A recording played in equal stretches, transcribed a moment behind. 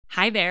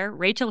Hi there,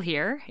 Rachel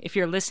here. If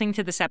you're listening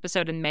to this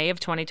episode in May of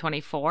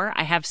 2024,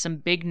 I have some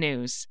big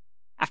news.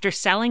 After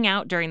selling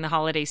out during the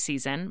holiday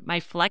season, my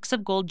Flecks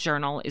of Gold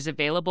journal is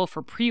available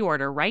for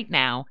pre-order right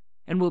now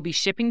and will be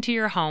shipping to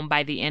your home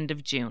by the end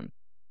of June.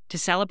 To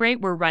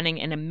celebrate, we're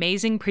running an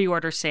amazing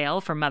pre-order sale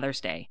for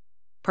Mother's Day.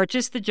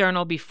 Purchase the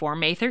journal before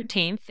May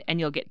 13th and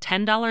you'll get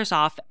 $10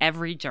 off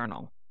every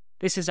journal.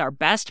 This is our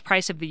best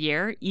price of the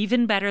year,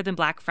 even better than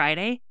Black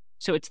Friday,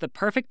 so it's the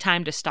perfect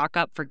time to stock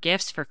up for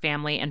gifts for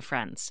family and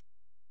friends.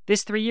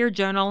 This 3-year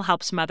journal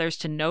helps mothers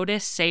to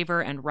notice,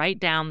 savor, and write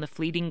down the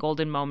fleeting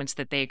golden moments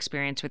that they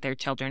experience with their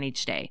children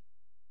each day.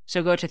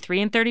 So go to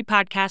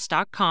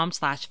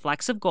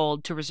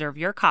 3and30podcast.com/flexofgold to reserve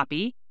your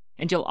copy,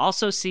 and you'll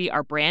also see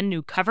our brand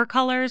new cover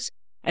colors,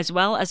 as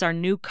well as our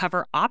new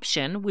cover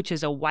option, which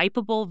is a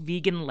wipeable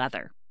vegan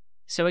leather.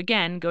 So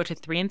again, go to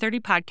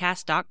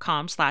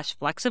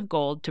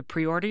 3and30podcast.com/flexofgold to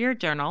pre-order your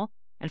journal,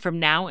 and from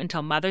now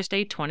until Mother's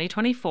Day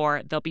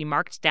 2024, they'll be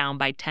marked down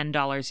by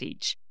 $10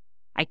 each.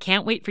 I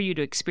can't wait for you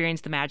to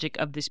experience the magic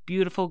of this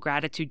beautiful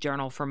gratitude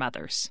journal for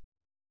mothers.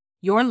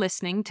 You're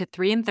listening to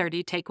 3 and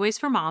 30 Takeaways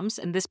for Moms,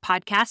 and this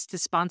podcast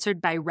is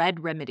sponsored by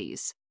Red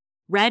Remedies.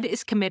 Red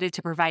is committed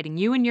to providing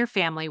you and your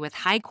family with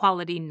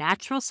high-quality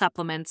natural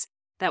supplements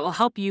that will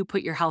help you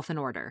put your health in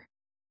order.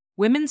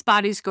 Women's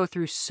bodies go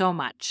through so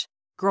much: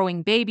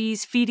 growing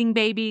babies, feeding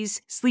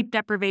babies, sleep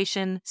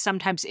deprivation,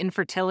 sometimes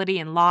infertility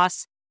and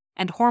loss,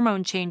 and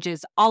hormone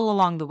changes all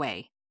along the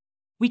way.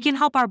 We can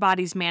help our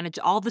bodies manage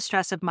all the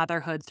stress of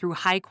motherhood through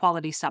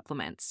high-quality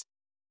supplements.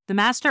 The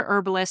master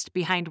herbalist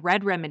behind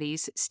Red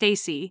Remedies,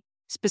 Stacy,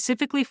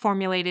 specifically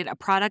formulated a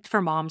product for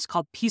moms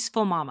called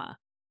Peaceful Mama.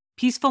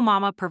 Peaceful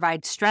Mama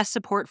provides stress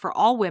support for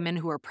all women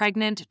who are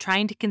pregnant,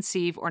 trying to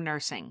conceive, or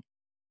nursing.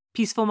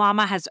 Peaceful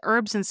Mama has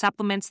herbs and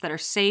supplements that are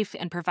safe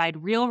and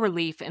provide real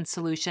relief and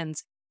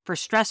solutions for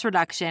stress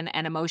reduction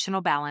and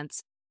emotional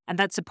balance, and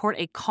that support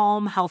a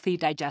calm, healthy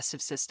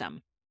digestive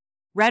system.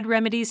 Red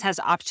Remedies has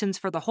options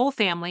for the whole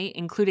family,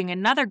 including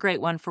another great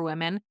one for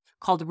women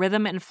called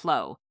Rhythm and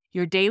Flow,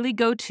 your daily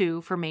go-to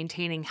for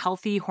maintaining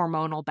healthy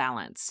hormonal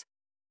balance.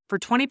 For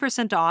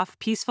 20% off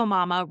Peaceful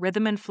Mama,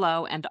 Rhythm and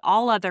Flow, and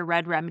all other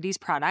Red Remedies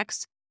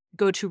products,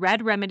 go to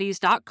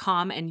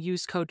redremedies.com and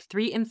use code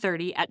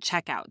 3and30 at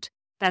checkout.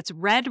 That's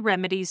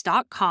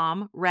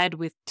redremedies.com, red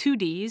with 2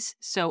 Ds,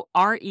 so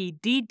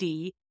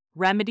REDD,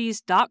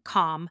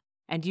 remedies.com,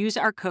 and use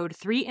our code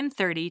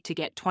 3and30 to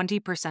get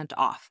 20%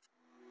 off.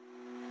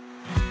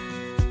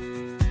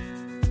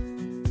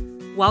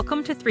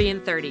 Welcome to 3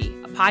 and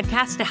 30, a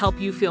podcast to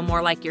help you feel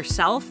more like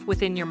yourself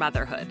within your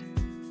motherhood.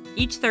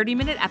 Each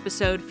 30-minute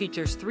episode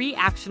features 3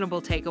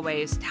 actionable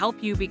takeaways to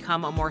help you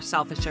become a more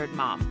self-assured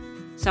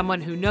mom, someone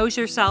who knows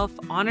yourself,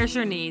 honors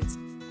your needs,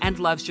 and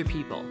loves your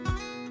people.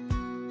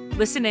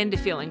 Listen in to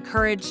feel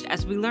encouraged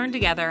as we learn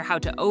together how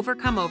to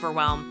overcome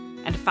overwhelm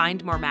and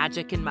find more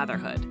magic in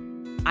motherhood.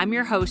 I'm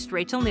your host,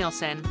 Rachel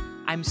Nielsen.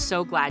 I'm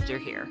so glad you're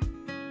here.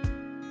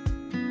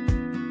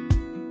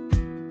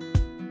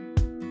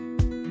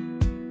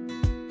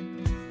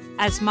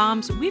 As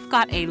moms, we've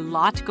got a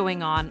lot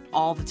going on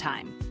all the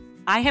time.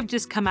 I have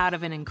just come out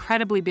of an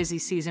incredibly busy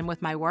season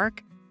with my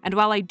work, and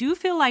while I do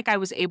feel like I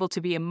was able to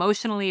be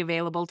emotionally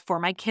available for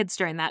my kids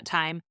during that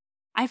time,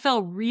 I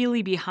fell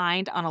really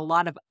behind on a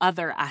lot of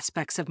other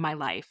aspects of my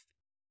life.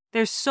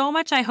 There's so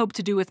much I hope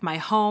to do with my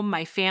home,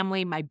 my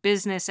family, my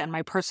business, and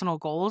my personal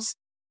goals,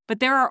 but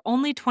there are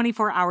only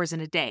 24 hours in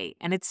a day,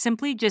 and it's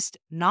simply just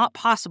not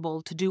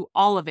possible to do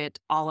all of it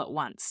all at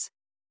once.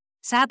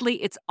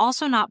 Sadly, it's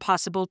also not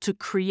possible to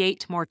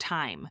create more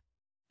time,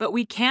 but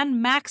we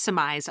can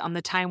maximize on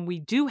the time we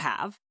do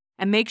have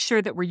and make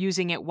sure that we're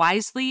using it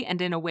wisely and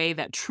in a way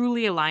that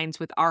truly aligns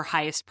with our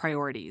highest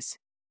priorities.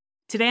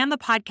 Today on the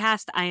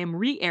podcast, I am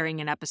re-airing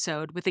an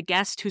episode with a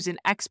guest who's an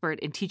expert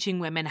in teaching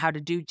women how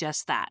to do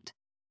just that.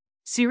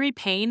 Ceri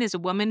Payne is a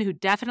woman who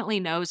definitely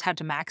knows how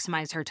to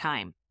maximize her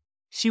time.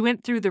 She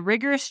went through the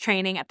rigorous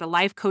training at the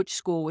Life Coach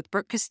School with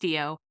Brooke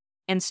Castillo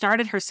and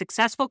started her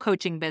successful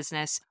coaching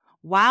business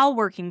while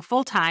working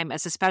full-time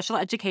as a special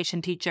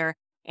education teacher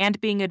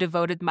and being a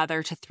devoted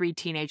mother to 3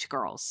 teenage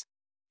girls.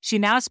 She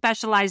now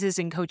specializes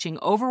in coaching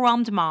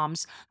overwhelmed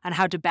moms on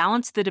how to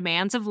balance the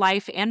demands of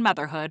life and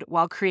motherhood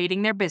while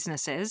creating their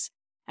businesses.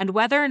 And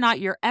whether or not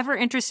you're ever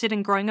interested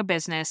in growing a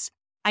business,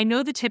 I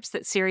know the tips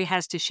that Ceri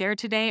has to share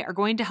today are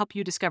going to help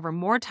you discover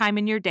more time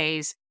in your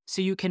days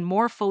so you can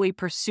more fully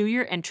pursue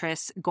your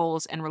interests,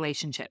 goals, and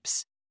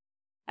relationships.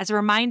 As a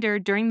reminder,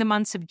 during the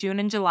months of June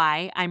and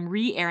July, I'm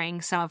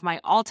re-airing some of my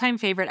all-time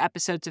favorite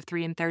episodes of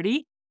 3 and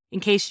 30, in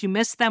case you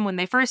missed them when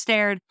they first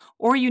aired,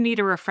 or you need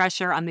a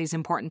refresher on these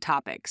important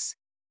topics.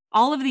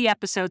 All of the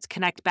episodes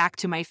connect back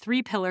to my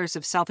 3 pillars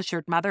of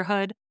self-assured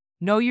motherhood: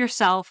 know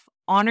yourself,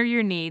 honor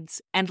your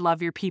needs, and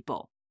love your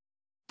people.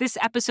 This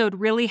episode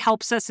really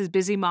helps us as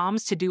busy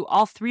moms to do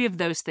all 3 of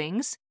those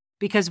things,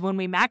 because when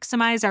we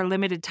maximize our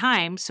limited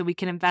time so we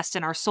can invest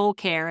in our soul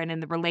care and in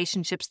the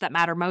relationships that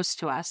matter most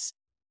to us,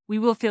 we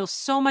will feel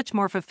so much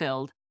more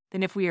fulfilled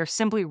than if we are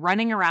simply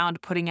running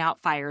around putting out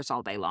fires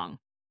all day long.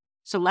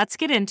 So let's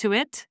get into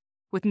it.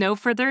 With no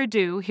further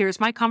ado, here's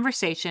my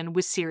conversation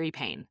with Ceri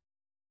Payne.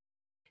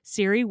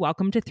 Ceri,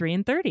 welcome to 3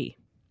 and 30.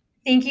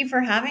 Thank you for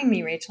having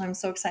me, Rachel. I'm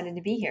so excited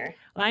to be here.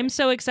 I'm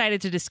so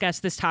excited to discuss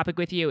this topic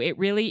with you. It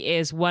really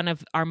is one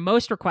of our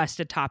most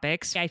requested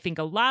topics. I think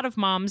a lot of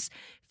moms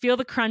feel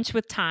the crunch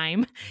with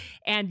time,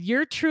 and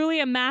you're truly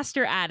a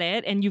master at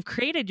it, and you've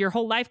created your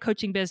whole life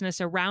coaching business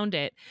around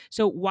it.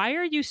 So why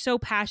are you so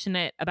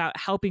passionate about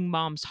helping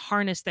moms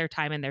harness their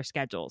time and their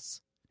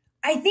schedules?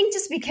 I think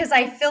just because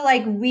I feel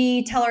like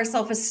we tell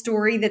ourselves a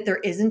story that there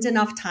isn't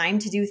enough time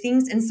to do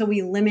things. And so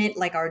we limit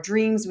like our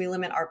dreams, we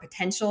limit our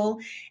potential.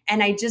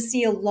 And I just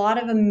see a lot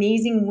of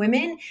amazing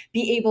women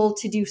be able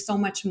to do so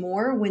much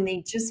more when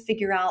they just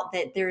figure out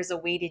that there's a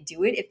way to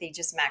do it if they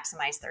just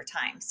maximize their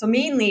time. So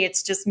mainly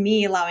it's just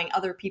me allowing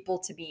other people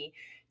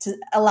to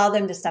allow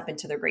them to step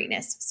into their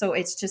greatness. So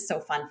it's just so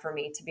fun for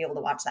me to be able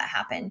to watch that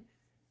happen.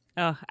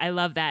 Oh, I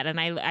love that.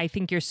 And I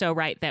think you're so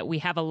right that we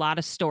have a lot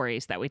of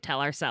stories that we tell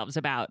ourselves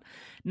about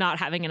not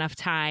having enough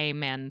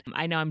time. And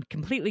I know I'm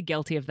completely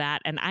guilty of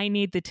that. And I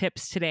need the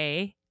tips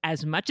today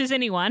as much as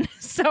anyone.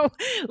 So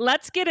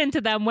let's get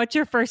into them. What's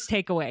your first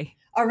takeaway?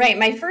 All right.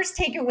 My first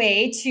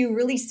takeaway to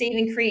really save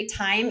and create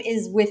time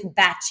is with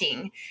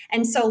batching.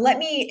 And so let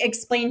me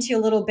explain to you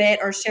a little bit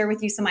or share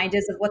with you some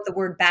ideas of what the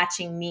word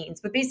batching means.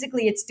 But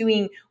basically, it's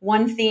doing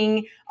one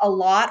thing a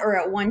lot or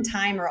at one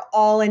time or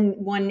all in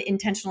one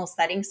intentional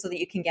setting so that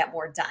you can get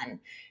more done.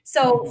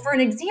 So for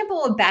an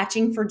example of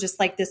batching for just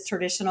like this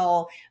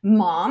traditional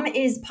mom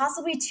is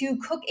possibly to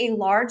cook a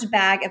large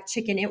bag of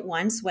chicken at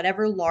once,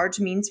 whatever large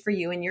means for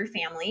you and your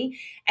family,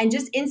 and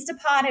just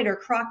Instapot it or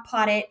crock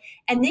pot it.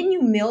 And then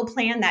you meal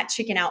plan that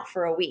chicken out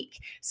for a week.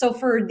 So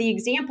for the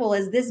example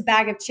is this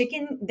bag of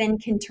chicken then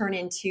can turn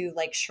into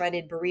like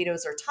shredded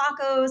burritos or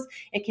tacos.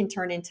 It can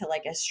turn into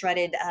like a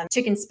shredded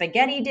chicken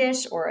spaghetti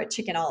dish or a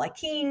chicken a la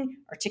king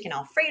or chicken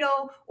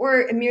Alfredo,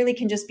 or it merely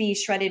can just be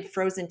shredded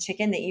frozen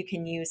chicken that you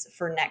can use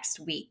for next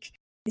week.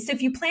 So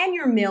if you plan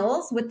your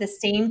meals with the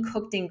same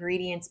cooked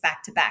ingredients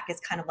back to back,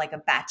 it's kind of like a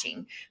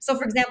batching. So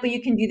for example,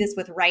 you can do this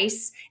with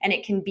rice and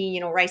it can be,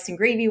 rice and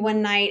gravy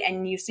one night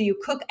and you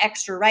cook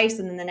extra rice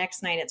and then the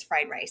next night it's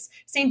fried rice.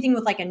 Same thing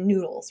with like a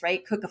noodles,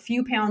 right? Cook a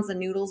few pounds of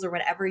noodles or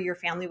whatever your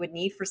family would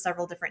need for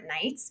several different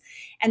nights.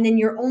 And then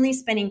you're only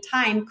spending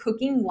time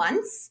cooking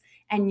once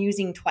and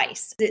using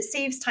twice. It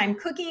saves time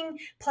cooking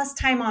plus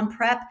time on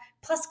prep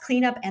plus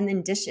cleanup and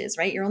then dishes,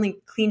 right? You're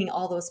only cleaning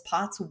all those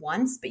pots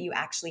once, but you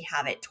actually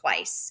have it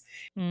twice.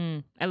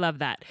 I love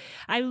that.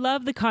 I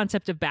love the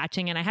concept of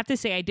batching. And I have to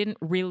say, I didn't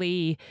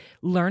really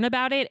learn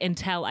about it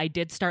until I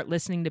did start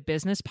listening to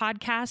business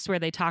podcasts where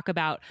they talk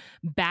about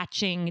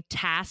batching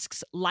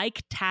tasks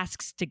like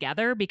tasks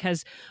together,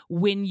 because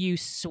when you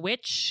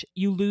switch,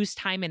 you lose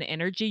time and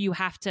energy.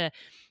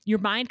 Your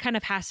mind kind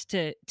of has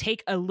to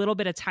take a little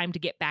bit of time to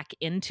get back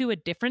into a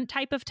different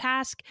type of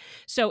task.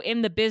 So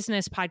in the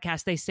business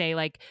podcast, they say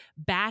like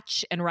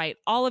batch and write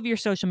all of your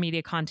social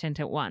media content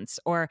at once,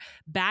 or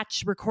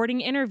batch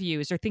recording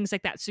interviews or things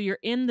like that. So you're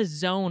in the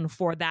zone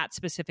for that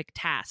specific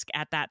task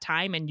at that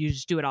time and you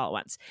just do it all at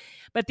once.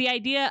 But the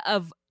idea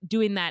of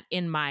doing that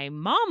in my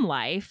mom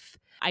life,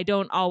 I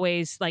don't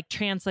always like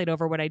translate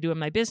over what I do in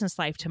my business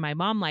life to my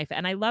mom life.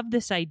 And I love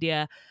this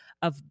idea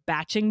of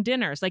batching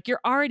dinners. Like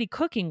you're already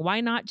cooking. Why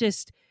not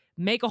just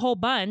make a whole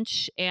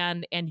bunch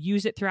and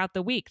use it throughout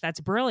the week? That's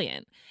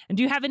brilliant. And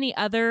do you have any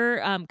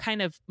other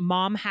kind of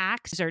mom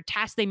hacks or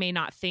tasks they may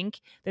not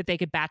think that they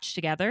could batch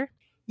together?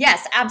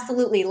 Yes,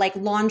 absolutely. Like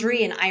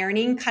laundry and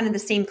ironing, kind of the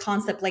same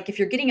concept. Like if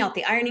you're getting out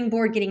the ironing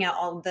board, getting out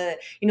all the,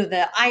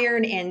 the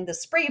iron and the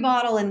spray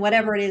bottle and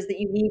whatever it is that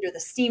you need or the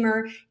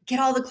steamer, get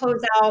all the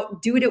clothes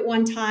out, do it at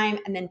one time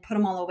and then put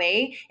them all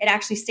away. It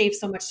actually saves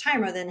so much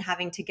time rather than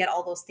having to get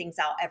all those things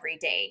out every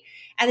day.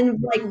 And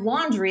then like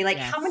laundry, like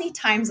How many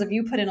times have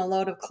you put in a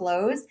load of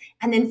clothes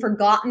and then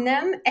forgotten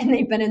them and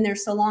they've been in there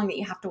so long that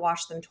you have to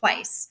wash them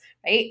twice,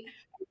 right?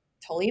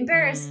 Totally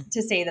embarrassed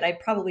to say that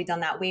I've probably done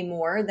that way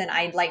more than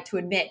I'd like to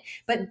admit.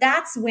 But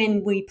that's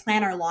when we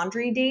plan our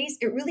laundry days.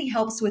 It really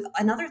helps with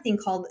another thing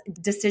called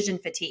decision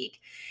fatigue.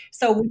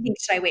 So we think,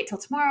 should I wait till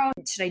tomorrow?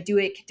 Should I do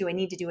it? Do I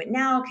need to do it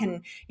now?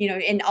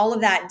 And all of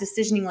that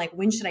decisioning, like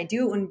when should I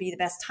do it? When would be the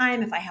best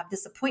time? If I have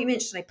this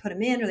appointment, should I put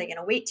them in? Are they going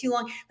to wait too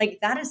long? Like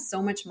that is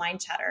so much mind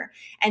chatter.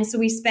 And so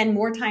we spend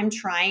more time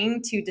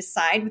trying to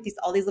decide with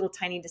all these little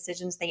tiny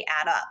decisions, they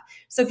add up.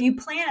 So if you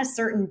plan a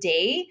certain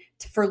day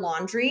for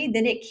laundry,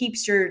 then it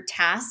keeps your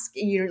task,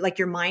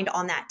 your mind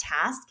on that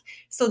task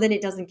so that it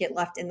doesn't get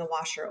left in the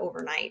washer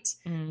overnight.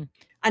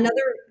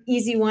 Another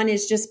easy one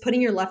is just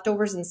putting your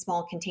leftovers in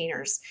small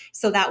containers.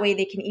 So that way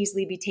they can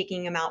easily be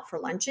taking them out for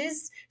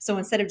lunches. So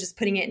instead of just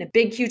putting it in a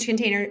big, huge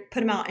container, put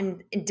them out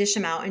and dish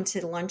them out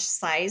into lunch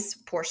size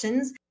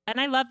portions.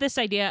 And I love this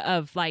idea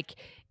of like,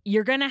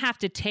 you're going to have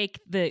to take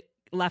the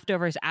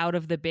leftovers out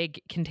of the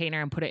big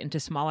container and put it into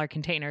smaller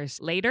containers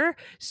later.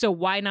 So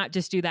why not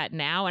just do that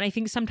now? And I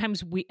think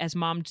sometimes we as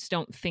moms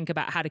don't think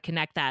about how to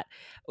connect that.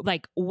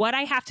 Like what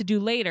I have to do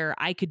later,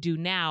 I could do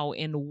now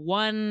in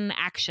one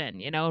action,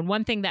 you know? And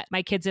one thing that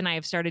my kids and I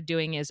have started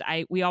doing is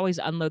we always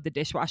unload the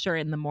dishwasher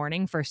in the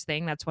morning, first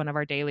thing. That's one of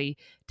our daily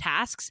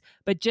tasks.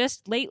 But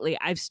just lately,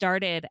 I've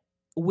started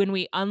when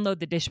we unload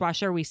the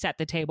dishwasher, we set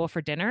the table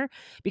for dinner,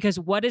 because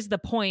what is the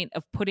point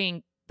of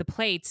putting the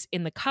plates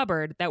in the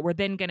cupboard that we're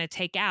then going to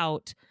take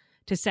out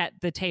to set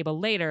the table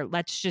later?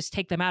 Let's just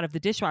take them out of the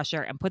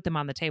dishwasher and put them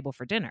on the table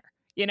for dinner.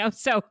 You know,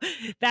 so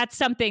that's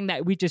something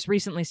that we just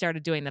recently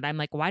started doing that I'm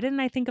like, why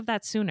didn't I think of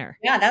that sooner?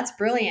 Yeah, that's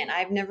brilliant.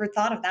 I've never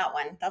thought of that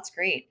one. That's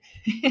great.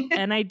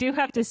 And I do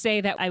have to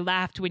say that I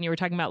laughed when you were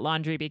talking about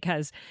laundry,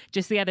 because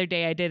just the other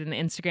day I did an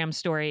Instagram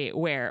story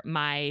where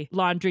my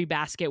laundry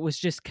basket was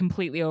just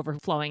completely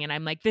overflowing. And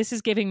I'm like, this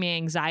is giving me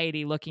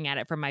anxiety looking at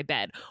it from my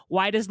bed.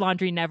 Why does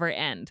laundry never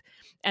end?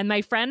 And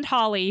my friend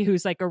Holly,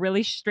 who's like a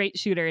really straight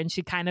shooter, and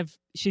she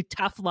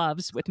tough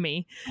loves with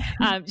me.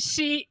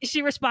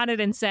 She responded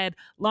and said,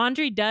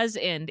 laundry does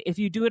end. If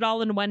you do it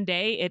all in one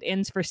day, it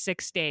ends for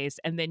 6 days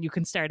and then you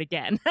can start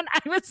again. And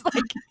I was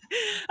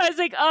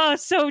like, oh,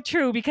 so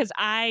true, because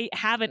I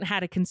haven't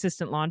had a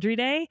consistent laundry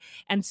day.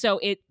 And so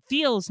it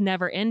feels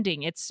never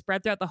ending. It's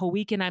spread throughout the whole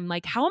week. And I'm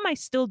like, how am I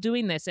still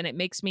doing this? And it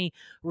makes me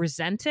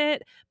resent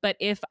it. But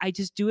if I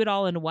just do it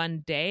all in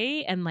one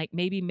day and like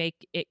maybe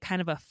make it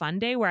kind of a fun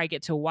day where I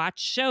get to watch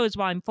shows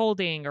while I'm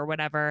folding or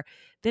whatever,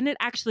 then it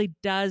actually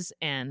does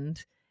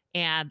end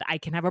and I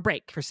can have a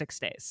break for 6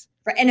 days.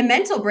 And a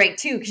mental break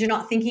too, because you're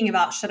not thinking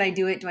about, should I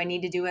do it? Do I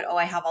need to do it? Oh,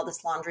 I have all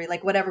this laundry,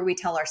 like whatever we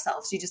tell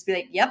ourselves. You just be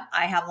like, yep,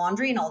 I have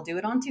laundry and I'll do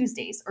it on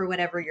Tuesdays or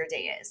whatever your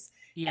day is.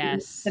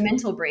 Yes. And the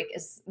mental break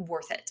is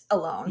worth it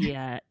alone.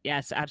 Yeah.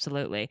 Yes,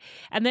 absolutely.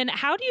 And then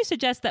how do you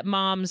suggest that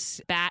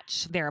moms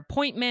batch their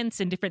appointments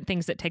and different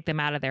things that take them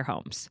out of their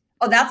homes?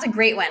 Oh, that's a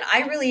great one.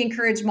 I really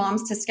encourage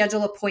moms to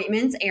schedule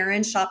appointments,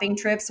 errands, shopping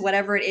trips,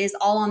 whatever it is,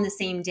 all on the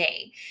same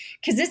day.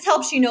 Because this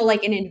helps you know,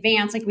 like in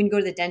advance, like when you go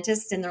to the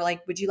dentist and they're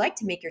like, would you like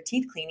to make your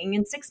teeth cleaning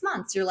in 6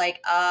 months? You're like,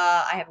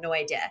 I have no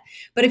idea.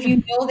 But if you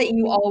know that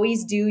you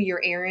always do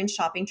your errands,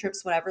 shopping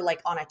trips, whatever,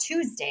 like on a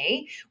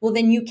Tuesday, well,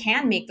 then you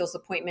can make those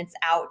appointments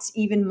out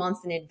even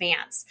months in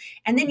advance.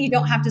 And then you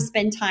don't have to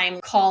spend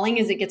time calling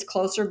as it gets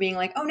closer, being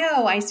like, oh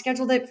no, I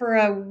scheduled it for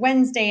a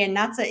Wednesday. And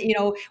that's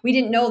we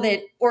didn't know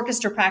that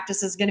orchestra practice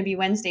is going to be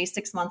Wednesday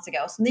 6 months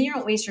ago. So then you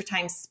don't waste your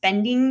time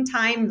spending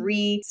time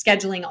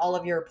rescheduling all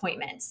of your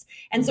appointments.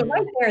 And so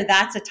right there,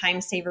 that's a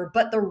time saver.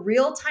 But the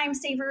real time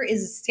saver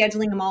is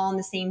scheduling them all on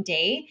the same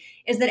day,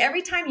 is that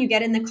every time you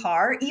get in the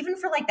car, even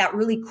for like that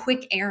really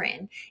quick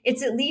errand,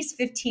 it's at least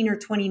 15 or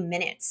 20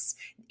 minutes,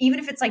 even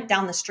if it's like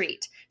down the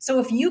street. So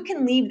if you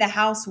can leave the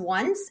house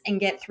once and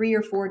get 3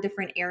 or 4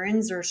 different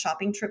errands or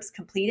shopping trips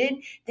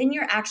completed, then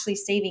you're actually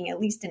saving at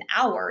least an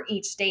hour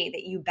each day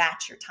that you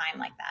batch your time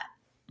like that.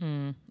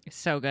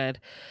 So good.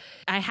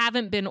 I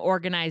haven't been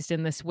organized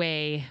in this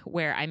way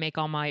where I make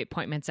all my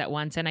appointments at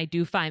once. And I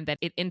do find that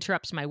it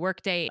interrupts my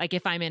workday. Like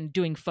if I'm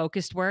doing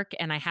focused work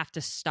and I have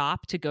to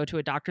stop to go to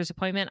a doctor's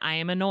appointment, I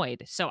am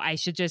annoyed. So I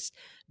should just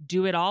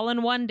do it all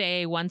in one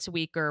day, once a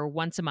week or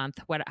once a month,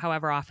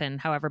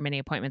 however many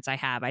appointments I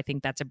have. I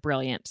think that's a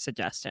brilliant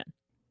suggestion.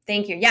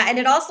 Thank you. Yeah. And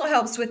it also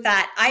helps with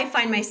that. I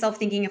find myself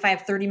thinking if I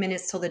have 30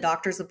 minutes till the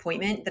doctor's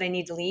appointment that I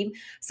need to leave,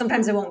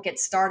 sometimes I won't get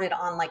started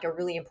on like a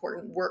really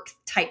important work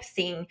type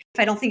thing. If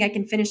I don't think I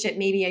can finish it,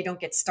 maybe I don't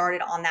get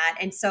started on that.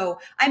 And so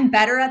I'm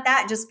better at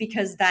that just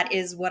because that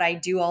is what I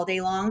do all day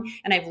long.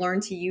 And I've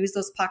learned to use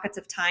those pockets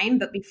of time.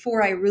 But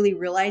before I really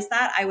realized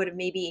that, I would have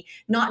maybe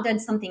not done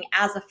something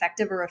as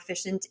effective or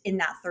efficient in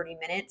that 30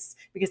 minutes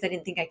because I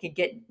didn't think I could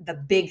get the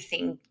big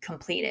thing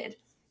completed.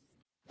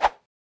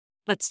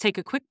 Let's take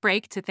a quick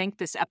break to thank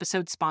this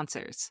episode's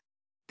sponsors.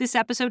 This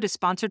episode is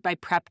sponsored by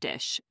Prep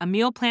Dish, a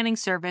meal planning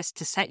service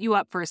to set you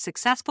up for a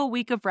successful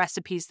week of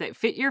recipes that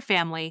fit your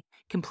family,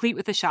 complete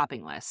with a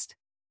shopping list.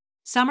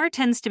 Summer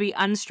tends to be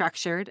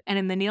unstructured, and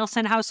in the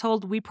Nielsen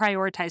household, we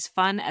prioritize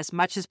fun as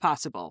much as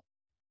possible.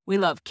 We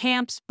love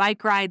camps,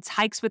 bike rides,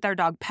 hikes with our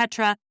dog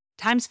Petra,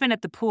 time spent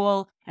at the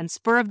pool, and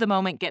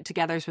spur-of-the-moment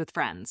get-togethers with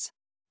friends.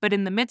 But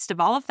in the midst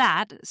of all of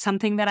that,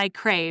 something that I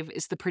crave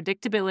is the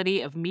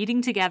predictability of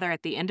meeting together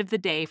at the end of the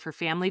day for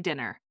family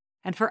dinner.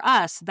 And for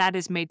us, that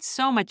is made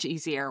so much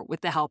easier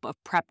with the help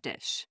of Prep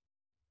Dish.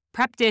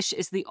 Prep Dish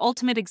is the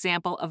ultimate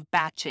example of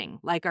batching,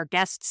 like our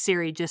guest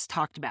Ceri just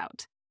talked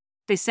about.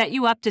 They set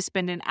you up to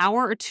spend an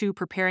hour or two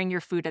preparing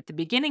your food at the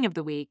beginning of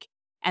the week,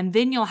 and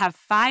then you'll have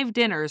 5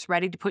 dinners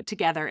ready to put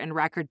together in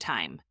record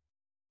time.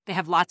 They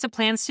have lots of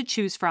plans to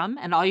choose from,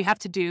 and all you have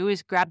to do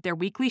is grab their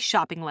weekly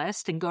shopping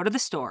list and go to the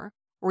store,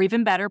 or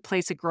even better,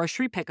 place a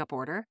grocery pickup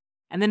order,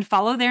 and then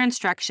follow their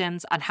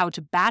instructions on how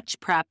to batch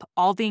prep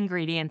all the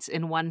ingredients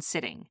in one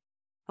sitting.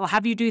 They'll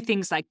have you do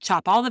things like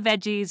chop all the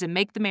veggies and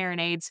make the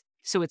marinades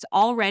so it's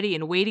all ready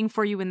and waiting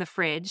for you in the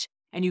fridge,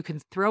 and you can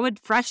throw a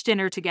fresh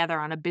dinner together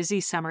on a busy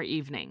summer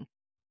evening.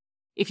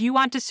 If you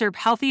want to serve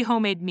healthy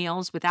homemade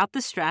meals without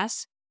the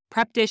stress,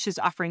 Prep Dish is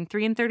offering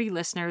 3 in 30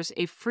 listeners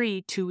a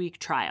free 2-week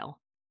trial.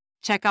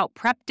 Check out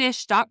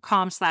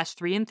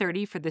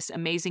prepdish.com/3in30 for this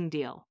amazing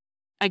deal.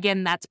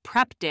 Again, that's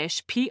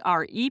prepdish,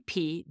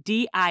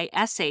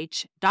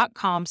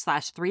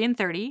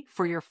 prepdish.com/3in30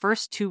 for your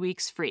first 2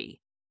 weeks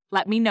free.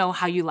 Let me know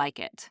how you like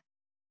it.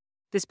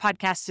 This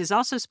podcast is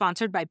also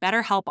sponsored by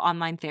BetterHelp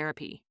Online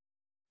Therapy.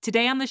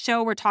 Today on the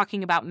show, we're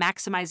talking about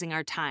maximizing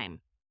our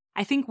time.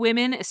 I think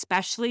women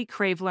especially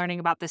crave learning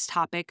about this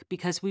topic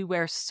because we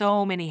wear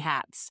so many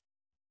hats.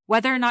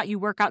 Whether or not you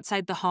work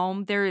outside the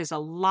home, there is a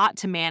lot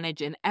to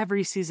manage in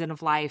every season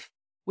of life,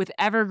 with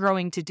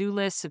ever-growing to-do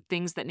lists of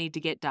things that need to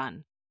get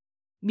done.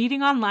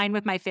 Meeting online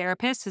with my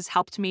therapist has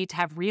helped me to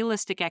have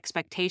realistic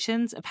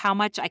expectations of how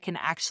much I can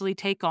actually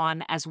take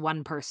on as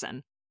one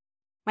person.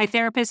 My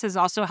therapist has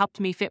also helped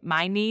me fit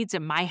my needs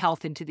and my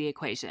health into the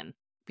equation,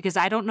 because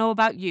I don't know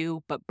about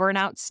you, but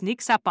burnout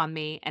sneaks up on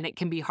me and it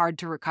can be hard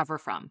to recover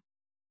from.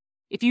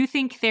 If you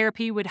think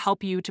therapy would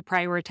help you to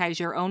prioritize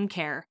your own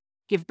care,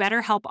 give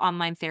BetterHelp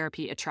Online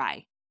Therapy a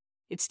try.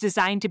 It's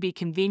designed to be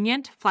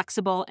convenient,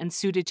 flexible, and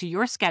suited to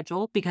your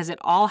schedule because it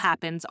all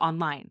happens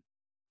online.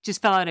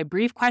 Just fill out a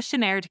brief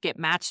questionnaire to get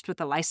matched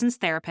with a licensed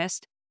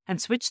therapist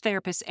and switch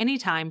therapists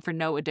anytime for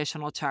no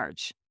additional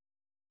charge.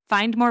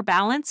 Find more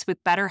balance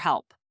with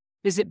BetterHelp.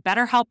 Visit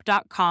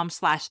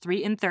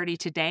betterhelp.com/3in30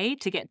 today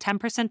to get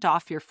 10%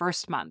 off your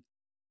first month.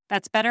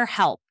 That's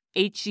BetterHelp,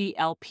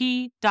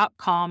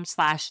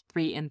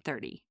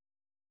 HELP.com/3in30.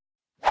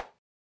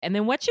 And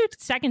then what's your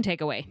second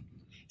takeaway?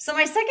 So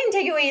my second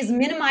takeaway is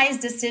minimize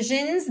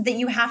decisions that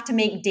you have to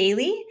make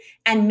daily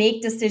and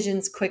make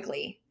decisions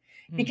quickly.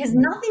 Because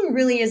nothing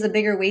really is a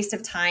bigger waste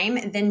of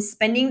time than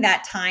spending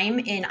that time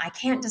in I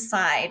can't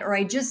decide, or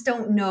I just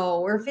don't know,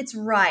 or if it's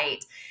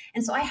right.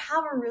 And so I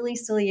have a really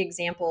silly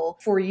example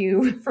for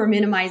you for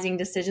minimizing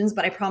decisions,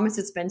 but I promise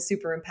it's been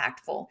super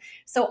impactful.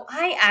 So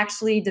I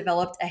actually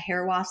developed a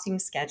hair washing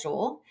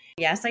schedule.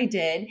 Yes, I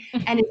did.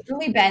 And it's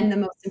really been the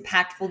most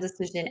impactful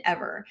decision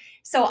ever.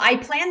 So I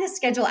plan this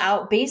schedule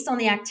out based on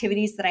the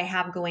activities that I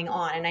have going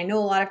on. And I know a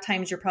lot of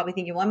times you're probably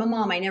thinking, well, I'm a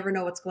mom, I never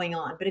know what's going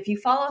on. But if you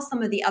follow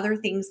some of the other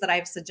things that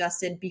I've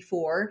suggested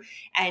before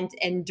and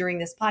during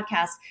this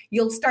podcast,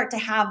 you'll start to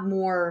have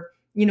more,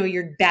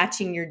 you're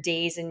batching your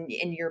days and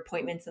your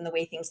appointments and the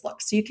way things look.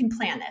 So you can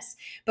plan this.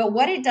 But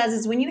what it does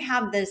is when you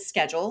have this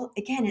schedule,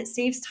 again, it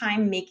saves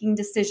time making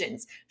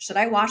decisions. Should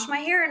I wash my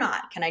hair or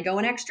not? Can I go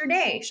an extra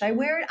day? Should I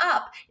wear it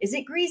up? Is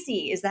it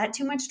greasy? Is that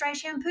too much dry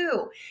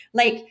shampoo?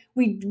 Like,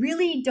 we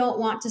really don't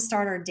want to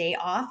start our day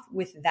off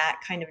with that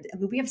kind of,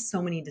 we have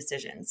so many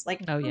decisions.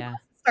 Like, oh yeah.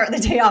 Start the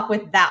day off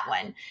with that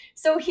one.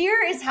 So here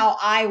is how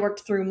I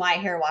worked through my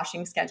hair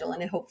washing schedule.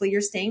 And hopefully you're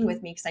staying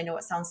with me because I know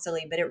it sounds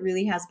silly, but it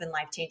really has been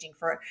life-changing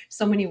for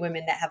so many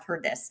women that have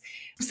heard this.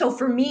 So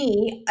for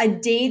me, a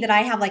day that I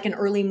have like an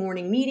early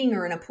morning meeting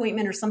or an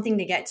appointment or something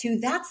to get to,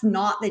 that's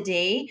not the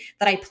day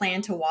that I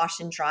plan to wash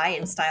and dry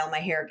and style my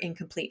hair in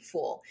complete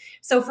full.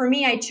 So for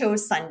me, I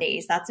chose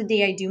Sundays. That's a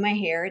day I do my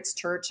hair. It's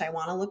church. I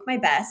want to look my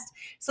best.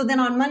 So then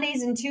on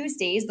Mondays and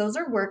Tuesdays, those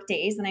are work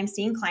days and I'm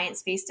seeing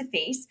clients face to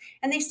face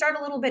and they start a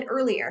little bit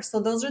earlier. So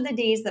those are the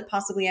days that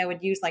possibly I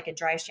would use like a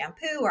dry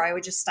shampoo or I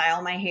would just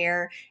style my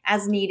hair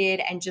as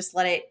needed and just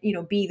let it,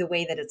 be the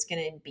way that it's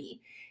going to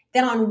be.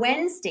 Then on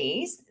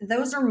Wednesdays,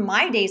 those are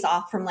my days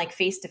off from like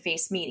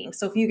face-to-face meetings.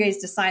 So if you guys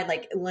decide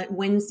like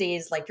Wednesday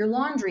is like your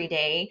laundry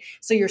day,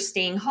 so you're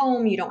staying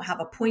home, you don't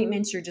have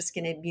appointments, you're just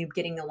going to be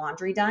getting the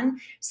laundry done.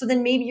 So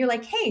then maybe you're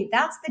like, hey,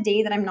 that's the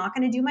day that I'm not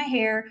going to do my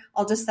hair.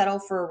 I'll just settle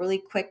for a really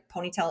quick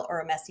ponytail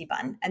or a messy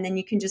bun. And then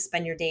you can just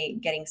spend your day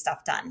getting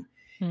stuff done.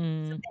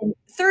 So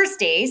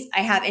Thursdays,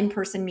 I have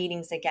in-person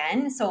meetings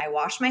again. So I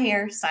wash my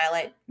hair, style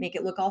it, make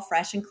it look all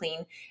fresh and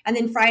clean. And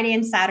then Friday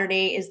and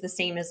Saturday is the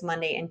same as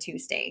Monday and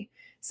Tuesday.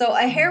 So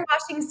a hair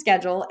washing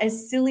schedule,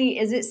 as silly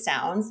as it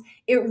sounds,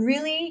 it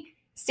really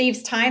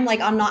saves time. Like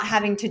I'm not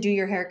having to do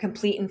your hair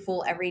complete and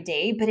full every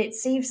day, but it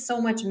saves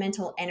so much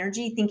mental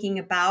energy thinking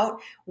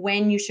about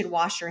when you should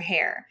wash your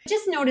hair.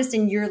 Just notice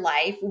in your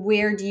life,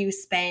 where do you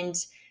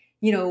spend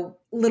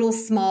little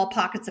small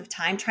pockets of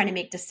time trying to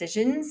make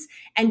decisions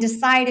and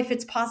decide if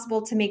it's possible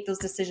to make those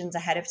decisions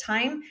ahead of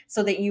time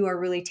so that you are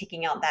really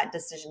taking out that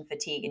decision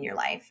fatigue in your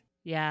life.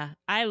 Yeah,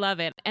 I love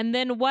it. And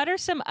then what are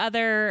some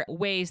other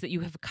ways that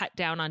you have cut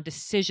down on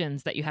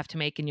decisions that you have to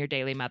make in your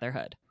daily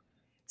motherhood?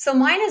 So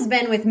mine has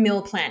been with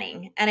meal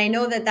planning. And I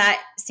know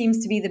that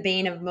seems to be the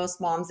bane of most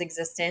moms'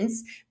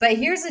 existence. But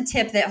here's a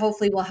tip that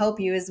hopefully will help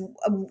you is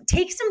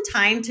take some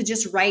time to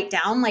just write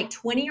down like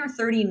 20 or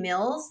 30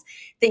 meals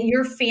that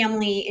your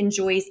family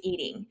enjoys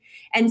eating.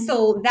 And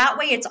so that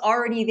way it's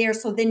already there.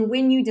 So then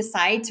when you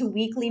decide to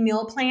weekly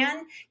meal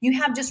plan, you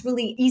have just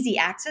really easy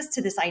access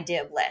to this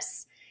idea of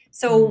lists.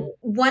 So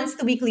once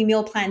the weekly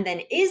meal plan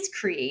then is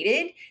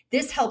created,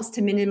 this helps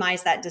to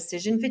minimize that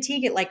decision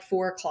fatigue at like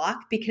 4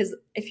 o'clock, because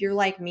if you're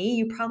like me,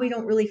 you probably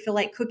don't really feel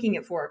like cooking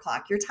at 4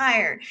 o'clock. You're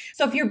tired.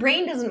 So if your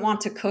brain doesn't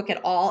want to cook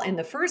at all in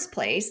the first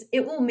place,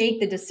 it will make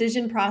the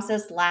decision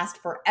process last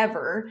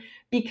forever,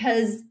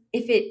 because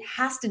if it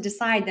has to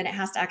decide, then it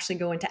has to actually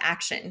go into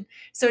action.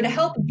 So to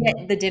help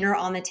get the dinner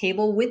on the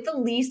table with the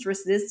least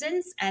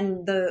resistance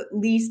and the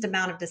least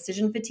amount of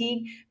decision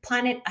fatigue,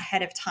 plan it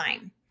ahead of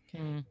time.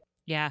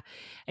 Yeah.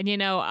 And,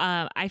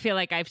 I feel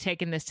like I've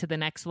taken this to the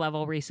next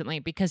level recently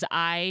because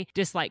I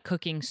dislike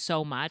cooking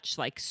so much,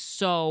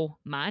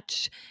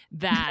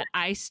 that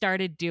I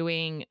started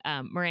doing,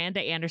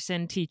 Miranda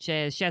Anderson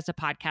teaches, she has a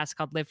podcast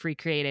called Live Free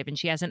Creative, and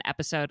she has an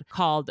episode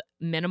called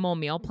Minimal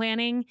Meal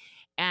Planning.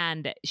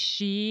 And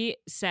she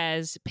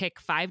says, pick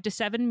 5 to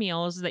 7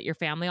 meals that your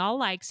family all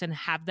likes and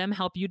have them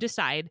help you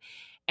decide,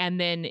 and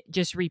then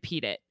just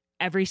repeat it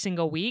every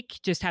single week.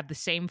 Just have the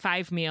same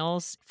 5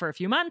 meals for a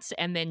few months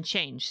and then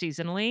change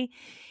seasonally.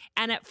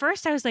 And at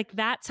first I was like,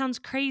 that sounds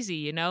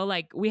crazy,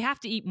 like we have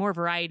to eat more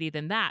variety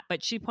than that.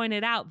 But she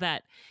pointed out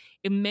that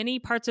in many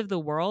parts of the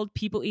world,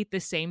 people eat the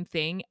same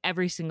thing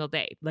every single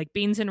day, like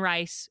beans and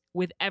rice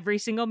with every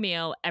single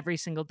meal, every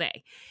single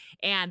day.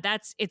 And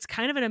it's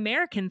kind of an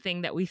American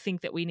thing that we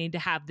think that we need to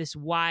have this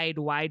wide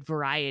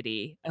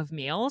variety of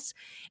meals.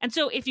 And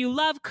so if you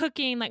love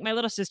cooking, like my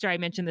little sister, I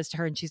mentioned this to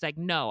her and she's like,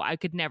 no, I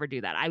could never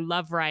do that. I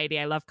love variety.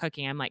 I love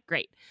cooking. I'm like,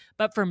 great.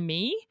 But for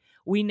me,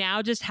 we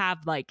now just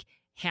have like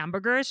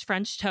hamburgers,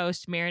 French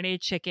toast,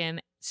 marinated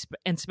chicken,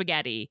 and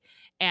spaghetti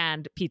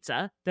and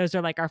pizza. Those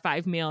are like our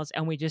 5 meals,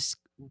 and we just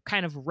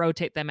kind of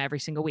rotate them every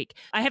single week.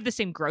 I have the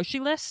same grocery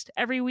list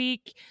every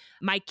week.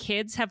 My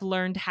kids have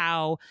learned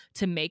how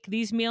to make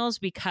these meals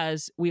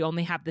because we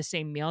only have the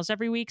same meals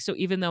every week. So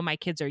even though my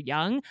kids are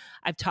young,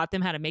 I've taught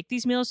them how to make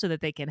these meals so that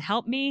they can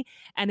help me.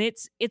 And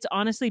it's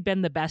honestly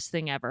been the best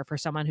thing ever for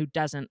someone who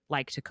doesn't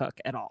like to cook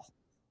at all.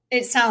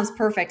 It sounds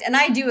perfect. And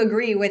I do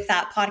agree with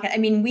that podcast. I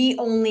mean,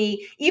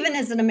 even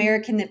as an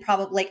American that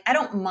probably, I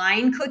don't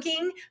mind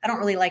cooking. I don't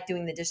really like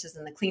doing the dishes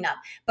and the cleanup,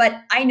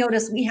 but I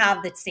notice we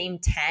have the same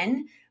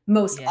 10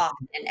 most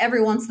often.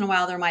 Every once in a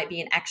while, there might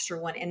be an extra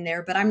one in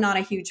there, but I'm not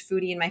a huge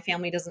foodie and my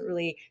family doesn't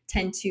really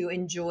tend to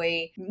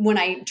enjoy when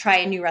I try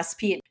a new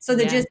recipe. So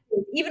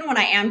even when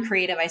I am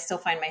creative, I still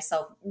find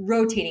myself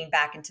rotating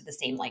back into the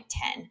same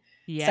 10.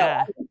 Yeah. So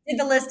I did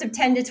the list of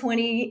 10 to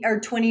 20 or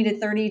 20 to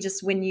 30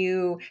 just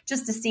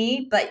to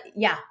see. But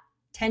yeah,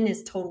 10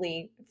 is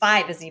totally,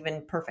 5 is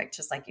even perfect.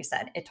 Just like you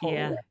said, it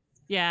totally is.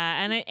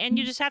 Yeah. And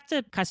you just have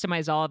to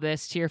customize all of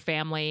this to your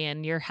family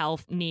and your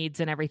health needs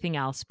and everything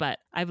else. But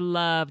I've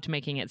loved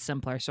making it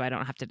simpler so I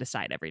don't have to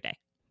decide every day.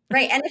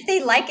 Right. And if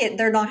they like it,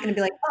 they're not going to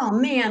be like, oh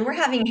man, we're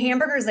having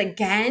hamburgers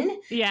again.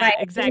 Yeah, right?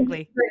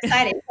 exactly. We're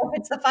excited. So if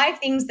it's the 5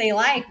 things they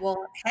like,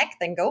 well, heck,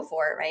 then go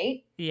for it.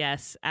 Right.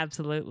 Yes,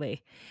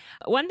 absolutely.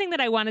 One thing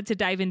that I wanted to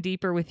dive in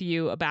deeper with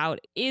you about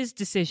is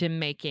decision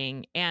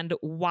making and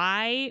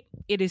why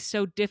it is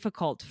so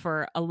difficult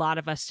for a lot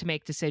of us to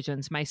make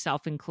decisions,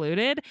 myself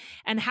included,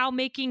 and how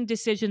making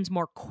decisions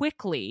more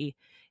quickly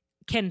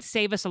can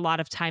save us a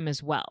lot of time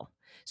as well.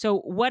 So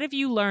what have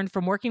you learned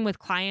from working with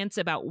clients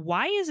about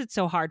why is it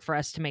so hard for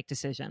us to make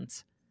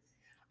decisions?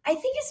 I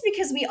think it's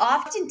because we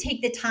often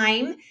take the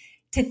time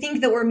to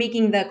think that we're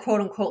making the quote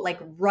unquote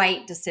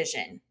right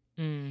decision.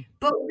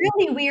 But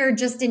really, we are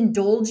just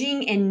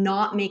indulging and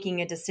not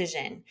making a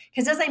decision.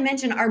 Because as I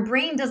mentioned, our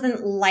brain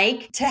doesn't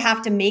like to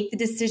have to make the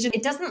decision.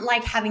 It doesn't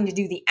like having to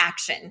do the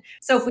action.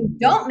 So if we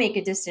don't make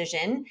a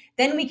decision,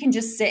 then we can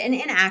just sit in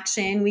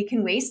inaction. We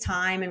can waste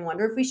time and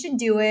wonder if we should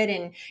do it.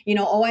 And,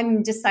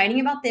 I'm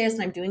deciding about this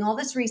and I'm doing all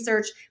this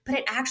research, but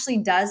it actually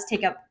does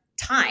take up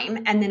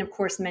time. And then, of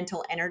course,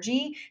 mental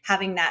energy,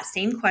 having that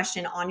same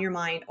question on your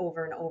mind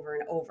over and over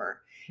and over.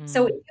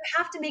 So if you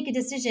have to make a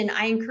decision,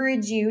 I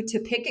encourage you to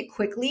pick it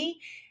quickly.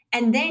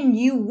 And then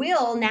you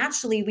will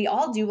naturally, we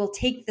all do, will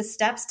take the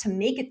steps to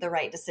make it the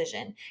right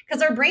decision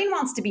because our brain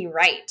wants to be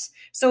right.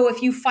 So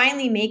if you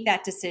finally make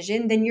that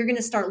decision, then you're going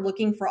to start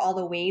looking for all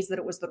the ways that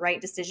it was the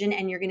right decision.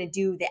 And you're going to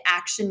do the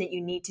action that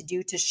you need to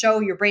do to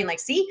show your brain,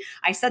 see,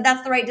 I said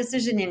that's the right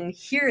decision. And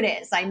here it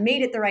is. I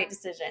made it the right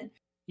decision.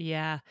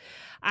 Yeah.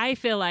 I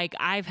feel like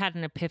I've had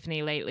an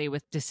epiphany lately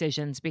with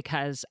decisions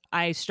because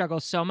I struggle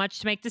so much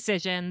to make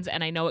decisions.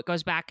 And I know it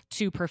goes back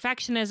to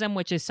perfectionism,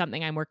 which is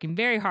something I'm working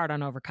very hard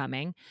on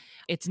overcoming.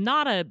 It's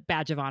not a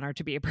badge of honor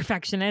to be a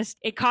perfectionist.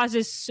 It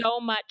causes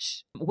so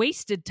much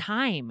wasted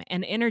time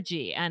and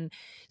energy. And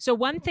so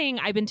one thing,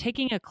 I've been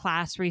taking a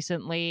class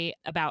recently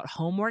about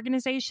home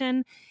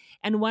organization.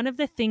 And one of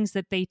the things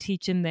that they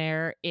teach in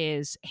there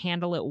is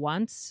handle it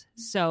once.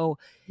 So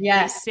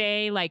they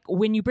say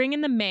when you bring in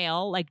the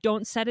mail,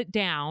 don't set it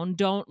down.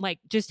 Don't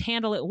just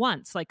handle it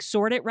once,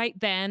 sort it right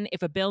then.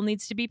 If a bill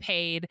needs to be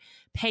paid,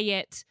 pay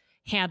it,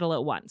 handle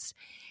it once.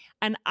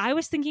 And I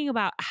was thinking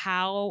about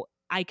how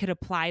I could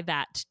apply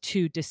that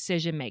to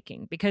decision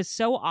making because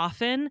so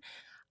often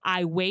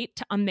I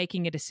wait on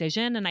making a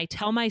decision and I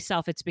tell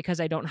myself it's because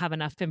I don't have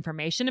enough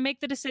information to make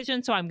the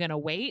decision. So I'm going to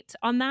wait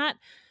on that.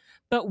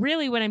 But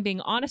really, when I'm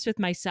being honest with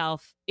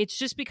myself, it's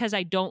just because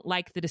I don't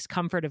like the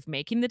discomfort of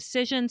making the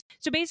decisions.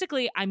 So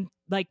basically, I'm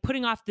like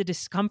putting off the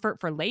discomfort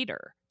for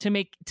later I'm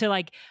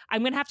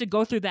going to have to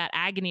go through that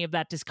agony of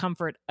that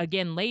discomfort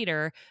again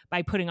later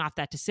by putting off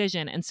that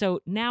decision. And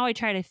so now I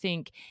try to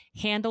think,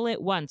 handle it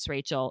once,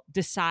 Rachel,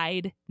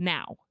 decide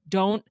now.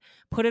 Don't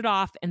put it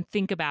off and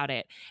think about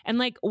it. And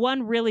like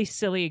one really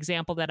silly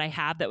example that I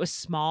have that was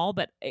small,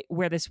 but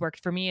where this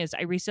worked for me is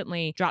I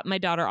recently dropped my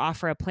daughter off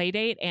for a play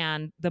date,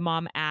 and the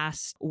mom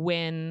asked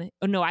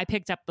I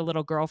picked up the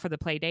little girl for the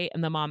play date,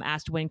 and the mom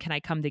asked, when can I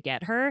come to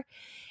get her?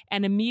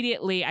 And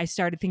immediately I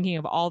started thinking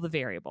of all the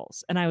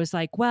variables. And I was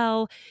like,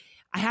 well,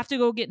 I have to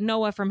go get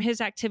Noah from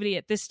his activity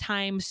at this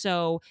time.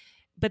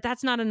 But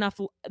that's not enough.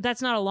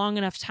 That's not a long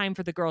enough time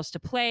for the girls to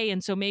play.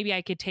 And so maybe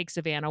I could take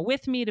Savannah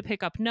with me to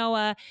pick up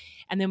Noah,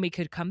 and then we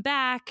could come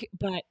back.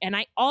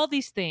 All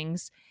these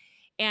things.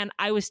 And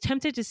I was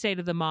tempted to say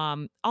to the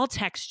mom, I'll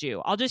text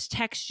you. I'll just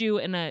text you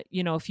in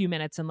a few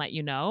minutes and let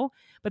you know.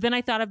 But then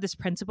I thought of this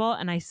principle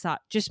and I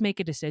thought, just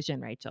make a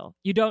decision, Rachel.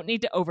 You don't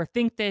need to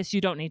overthink this.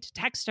 You don't need to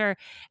text her.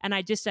 And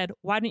I just said,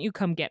 why don't you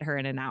come get her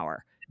in an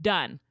hour?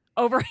 Done.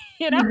 Over,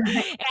 And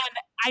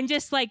I'm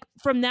just like,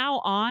 from now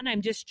on,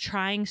 I'm just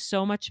trying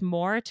so much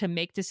more to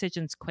make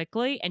decisions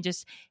quickly and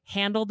just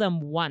handle them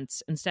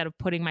once instead of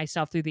putting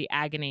myself through the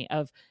agony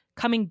of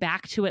coming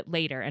back to it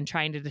later and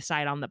trying to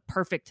decide on the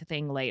perfect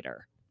thing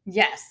later.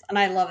 Yes. And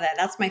I love that.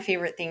 That's my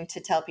favorite thing to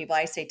tell people.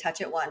 I say,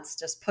 touch it once,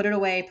 just put it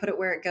away, put it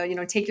where it goes,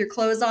 take your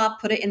clothes off,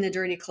 put it in the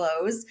dirty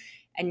clothes.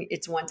 And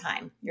it's one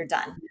time, you're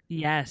done.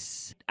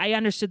 Yes. I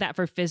understood that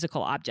for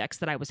physical objects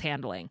that I was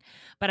handling,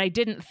 but I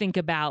didn't think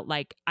about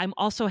I'm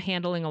also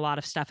handling a lot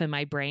of stuff in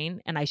my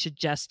brain and I should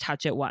just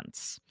touch it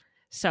once.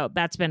 So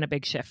that's been a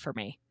big shift for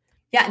me.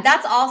 Yeah,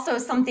 that's also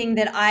something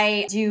that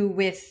I do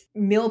with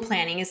meal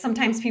planning is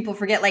sometimes people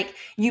forget,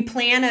 you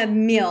plan a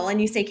meal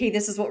and you say, okay,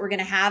 this is what we're going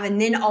to have.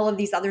 And then all of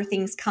these other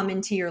things come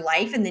into your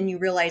life. And then you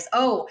realize,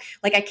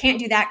 I can't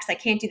do that because I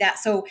can't do that.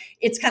 So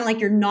it's kind of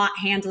like you're not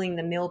handling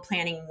the meal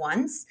planning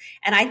once.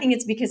 And I think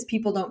it's because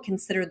people don't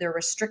consider their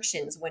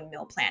restrictions when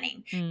meal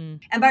planning.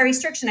 And by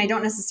restriction, I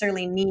don't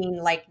necessarily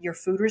mean your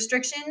food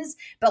restrictions,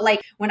 but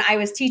when I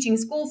was teaching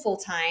school full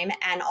time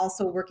and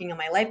also working on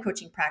my life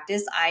coaching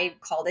practice, I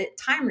called it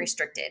time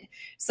restricted.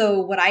 So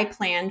what I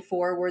planned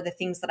for were the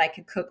things that I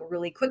could cook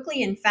really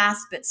quickly and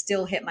fast, but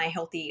still hit my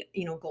healthy,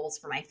 goals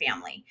for my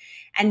family.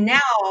 And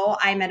now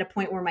I'm at a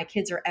point where my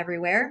kids are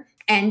everywhere.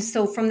 And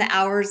so from the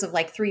hours of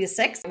 3 to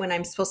 6, when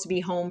I'm supposed to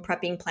be home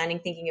prepping, planning,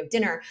 thinking of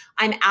dinner,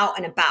 I'm out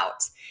and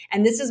about.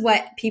 And this is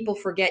what people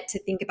forget to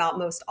think about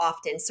most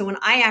often. So when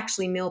I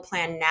actually meal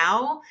plan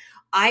now,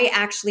 I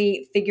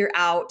actually figure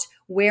out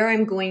where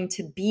I'm going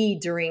to be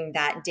during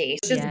that day.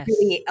 It's just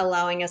really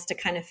allowing us to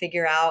kind of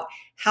figure out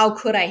how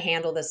could I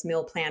handle this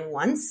meal plan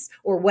once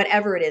or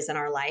whatever it is in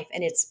our life.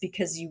 And it's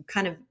because you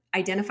kind of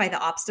identify the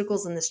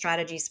obstacles and the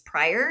strategies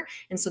prior.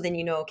 And so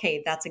then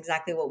okay, that's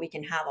exactly what we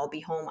can have. I'll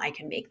be home. I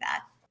can make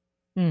that.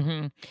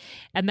 Mm-hmm.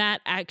 And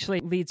that actually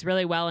leads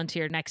really well into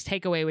your next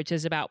takeaway, which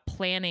is about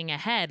planning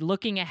ahead,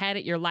 looking ahead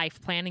at your life,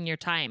 planning your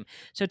time.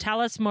 So tell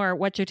us more.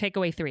 What's your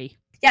takeaway 3?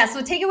 Yeah.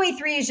 So takeaway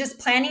 3 is just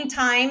planning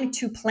time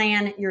to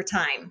plan your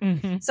time.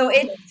 Mm-hmm. So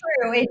it's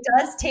true. It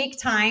does take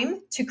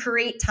time to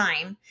create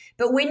time,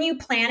 but when you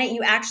plan it,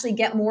 you actually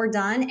get more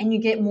done and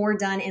you get more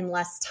done in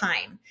less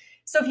time.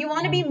 So if you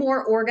want to be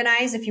more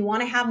organized, if you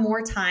want to have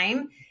more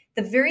time,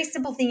 the very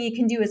simple thing you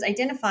can do is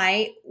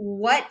identify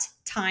what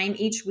time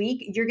each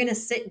week you're going to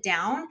sit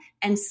down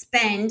and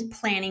spend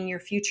planning your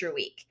future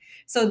week.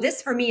 So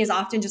this for me is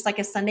often just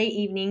a Sunday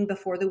evening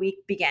before the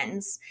week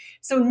begins.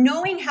 So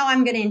knowing how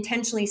I'm going to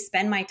intentionally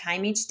spend my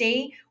time each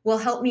day will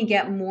help me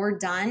get more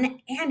done,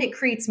 and it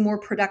creates more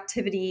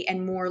productivity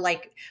and more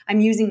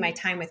I'm using my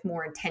time with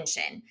more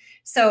intention.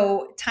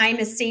 So time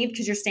is saved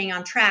because you're staying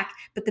on track.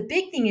 But the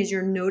big thing is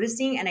you're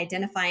noticing and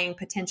identifying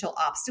potential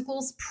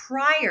obstacles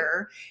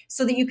prior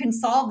so that you can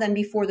solve them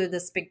before they're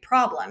this big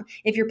problem.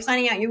 If you're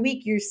planning out your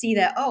week, you see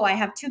that, I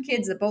have 2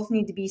 kids that both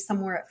need to be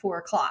somewhere at 4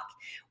 o'clock.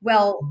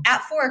 Well,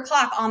 at 4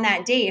 o'clock on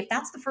that day, if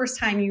that's the first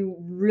time you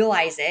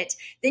realize it,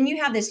 then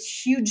you have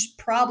this huge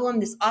problem,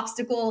 this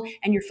obstacle,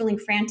 and you're feeling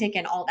frantic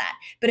and all that.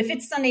 But if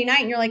it's Sunday night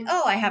and you're like,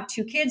 I have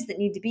 2 kids that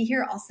need to be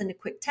here, I'll send a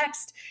quick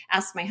text,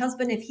 ask my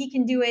husband if he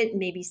can do it,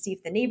 maybe see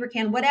if the neighbor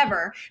can,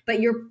 whatever.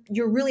 But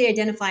you're really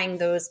identifying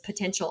those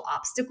potential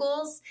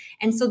obstacles.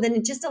 And so then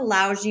it just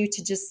allows you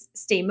to just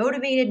stay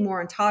motivated,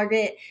 more on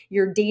target.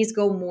 Your days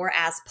go more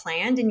as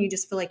planned, and you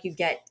just feel like you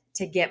get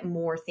to get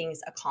more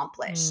things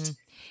accomplished.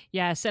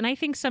 Yes. And I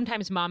think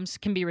sometimes moms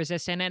can be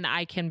resistant, and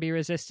I can be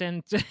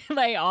resistant,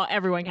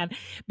 everyone can,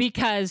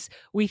 because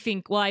we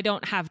think, well, I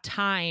don't have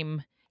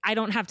time. I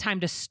don't have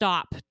time to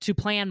stop to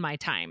plan my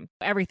time.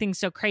 Everything's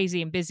so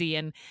crazy and busy.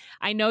 And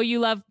I know you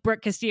love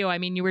Brooke Castillo. I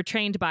mean, you were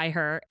trained by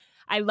her.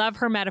 I love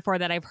her metaphor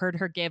that I've heard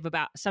her give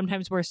about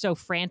sometimes we're so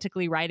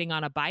frantically riding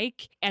on a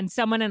bike and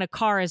someone in a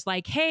car is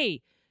like,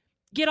 hey,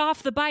 get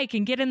off the bike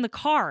and get in the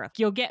car.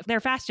 You'll get there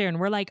faster. And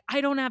we're like,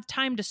 I don't have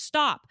time to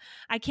stop.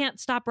 I can't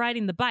stop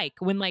riding the bike.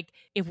 When like,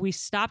 if we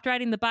stopped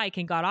riding the bike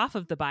and got off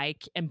of the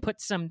bike and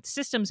put some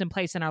systems in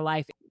place in our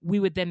life, we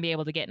would then be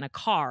able to get in a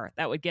car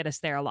that would get us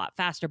there a lot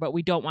faster. But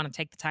we don't want to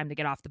take the time to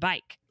get off the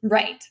bike.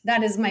 Right.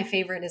 That is my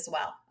favorite as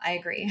well. I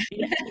agree.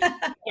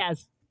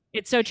 Yes.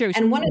 It's so true.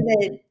 And one of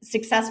the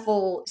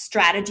successful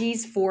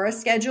strategies for a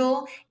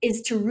schedule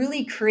is to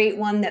really create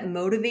one that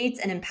motivates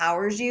and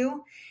empowers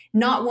you,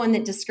 not one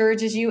that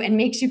discourages you and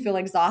makes you feel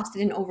exhausted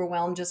and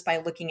overwhelmed just by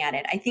looking at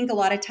it. I think a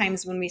lot of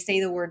times when we say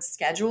the word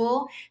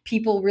schedule,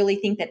 people really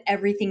think that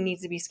everything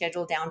needs to be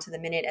scheduled down to the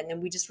minute. And then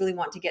we just really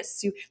want to get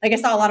like I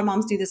saw a lot of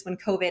moms do this when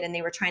COVID and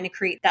they were trying to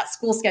create that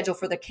school schedule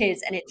for the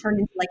kids. And it turned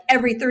into like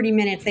every 30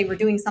 minutes they were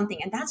doing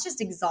something. And that's just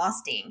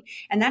exhausting.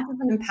 And that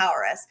doesn't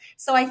empower us.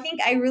 So I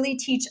think I really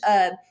teach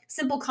a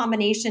simple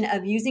combination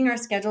of using our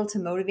schedule to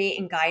motivate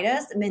and guide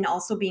us, and then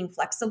also being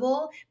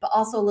flexible, but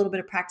also a little bit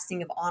of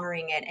practicing of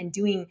honoring it and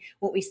doing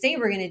what we say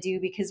we're going to do,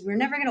 because we're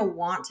never going to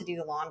want to do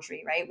the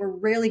laundry, right? We're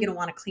rarely going to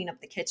want to clean up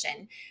the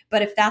kitchen.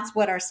 But if that's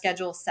what our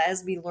schedule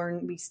says,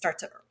 we start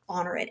to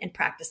honor it and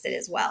practice it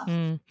as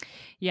well.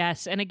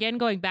 Yes. And again,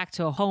 going back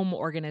to a home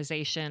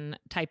organization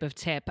type of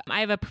tip, I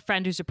have a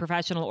friend who's a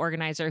professional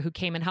organizer who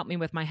came and helped me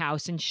with my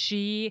house. And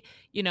she,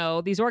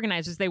 these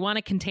organizers, they want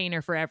a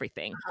container for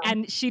everything.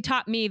 And she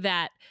taught me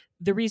that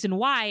the reason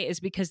why is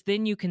because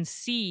then you can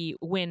see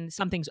when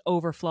something's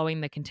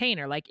overflowing the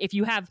container. Like if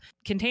you have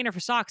container for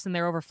socks and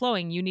they're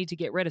overflowing, you need to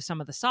get rid of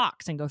some of the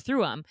socks and go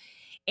through them.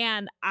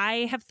 And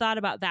I have thought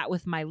about that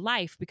with my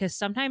life, because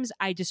sometimes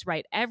I just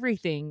write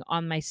everything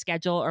on my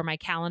schedule or my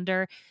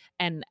calendar,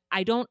 and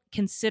I don't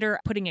consider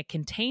putting a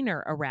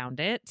container around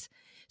it.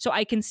 So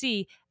I can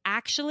see,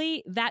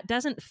 actually, that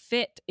doesn't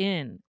fit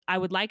in. I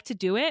would like to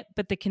do it,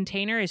 but the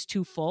container is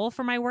too full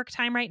for my work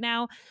time right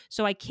now,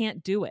 so I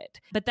can't do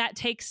it. But that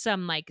takes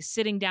some like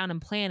sitting down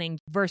and planning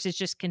versus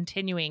just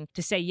continuing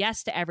to say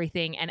yes to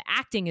everything and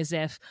acting as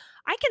if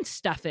I can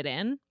stuff it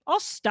in.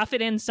 I'll stuff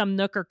it in some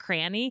nook or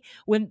cranny,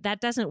 when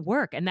that doesn't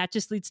work. And that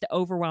just leads to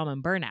overwhelm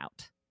and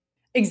burnout.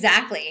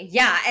 Exactly.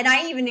 Yeah. And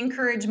I even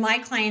encourage my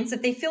clients,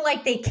 if they feel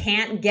like they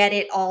can't get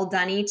it all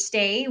done each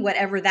day,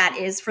 whatever that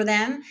is for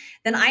them,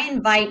 then I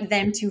invite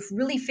them to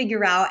really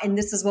figure out, and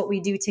this is what we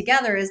do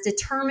together, is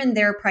determine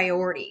their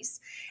priorities.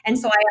 And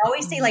so I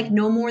always say like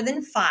no more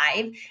than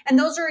 5. And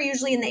those are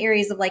usually in the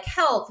areas of like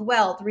health,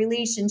 wealth,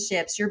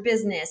 relationships, your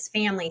business,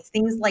 family,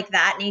 things like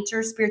that.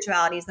 Nature,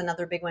 spirituality is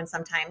another big one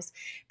sometimes,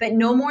 but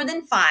no more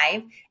than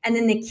 5. And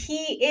then the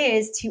key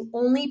is to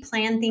only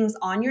plan things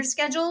on your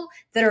schedule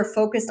that are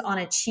focused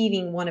on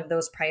achieving one of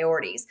those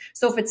priorities.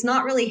 So if it's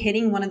not really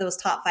hitting one of those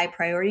top 5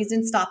 priorities,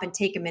 then stop and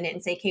take a minute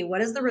and say, okay,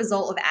 what is the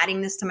result of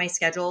adding this to my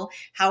schedule?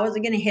 How is it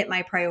going to hit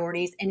my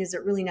priorities? And is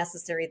it really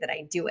necessary that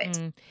I do it?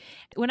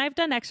 When I've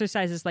done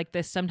exercises like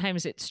this,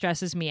 sometimes it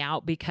stresses me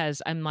out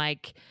because I'm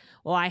like,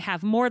 well, I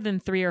have more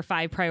than 3 or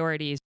 5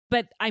 priorities.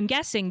 But I'm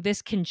guessing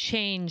this can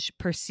change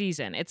per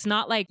season. It's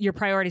not like your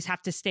priorities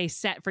have to stay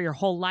set for your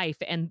whole life,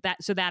 and that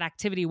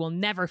activity will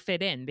never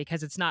fit in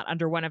because it's not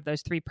under one of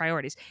those 3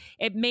 priorities.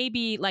 It may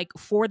be like,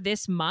 for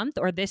this month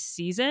or this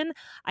season,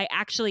 I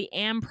actually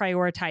am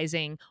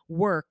prioritizing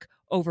work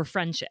over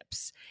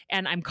friendships.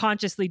 And I'm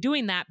consciously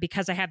doing that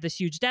because I have this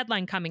huge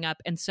deadline coming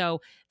up. And so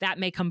that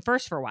may come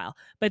first for a while.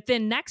 But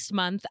then next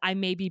month, I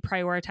may be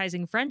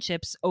prioritizing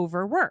friendships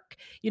over work,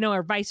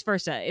 or vice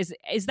versa.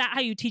 Is that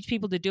how you teach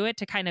people to do it?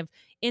 To kind of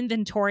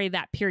inventory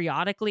that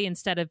periodically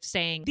instead of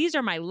saying, these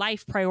are my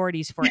life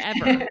priorities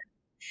forever?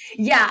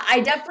 Yeah, I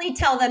definitely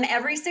tell them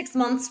every 6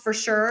 months for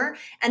sure.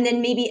 And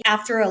then maybe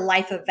after a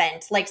life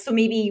event, like, so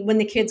maybe when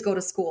the kids go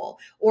to school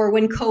or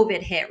when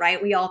COVID hit,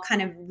 right? We all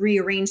kind of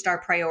rearranged our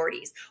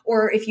priorities.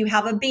 Or if you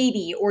have a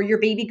baby or your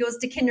baby goes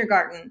to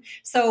kindergarten.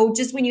 So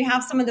just when you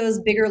have some of those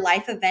bigger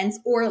life events,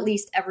 or at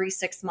least every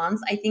 6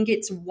 months, I think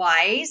it's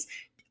wise.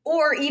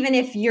 Or even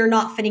if you're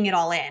not fitting it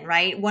all in,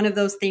 right? One of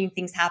those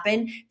things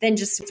happen, then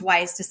just it's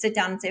wise to sit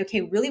down and say, okay,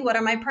 really, what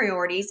are my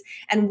priorities?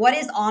 And what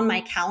is on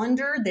my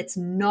calendar that's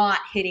not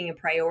hitting a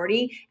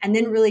priority? And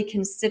then really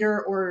consider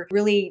or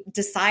really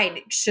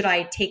decide, should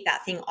I take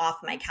that thing off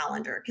my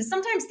calendar? Because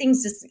sometimes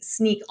things just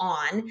sneak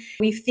on.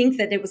 We think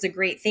that it was a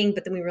great thing,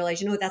 but then we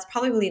realize, that's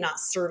probably really not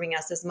serving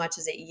us as much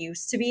as it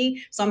used to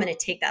be. So I'm going to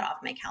take that off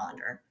my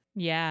calendar.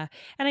 Yeah.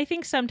 And I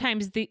think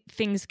sometimes the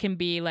things can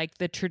be like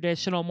the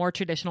more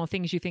traditional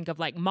things you think of,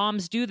 like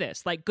moms do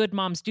this, like good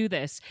moms do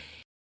this,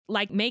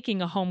 like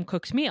making a home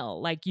cooked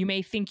meal. Like you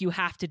may think you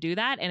have to do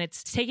that, and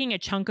it's taking a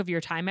chunk of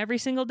your time every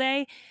single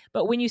day.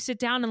 But when you sit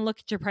down and look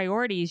at your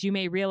priorities, you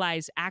may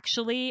realize,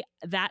 actually,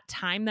 that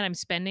time that I'm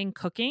spending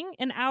cooking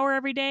an hour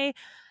every day,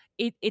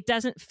 it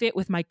doesn't fit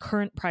with my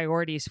current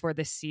priorities for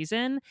this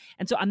season.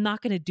 And so I'm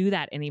not going to do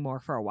that anymore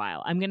for a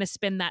while. I'm going to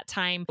spend that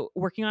time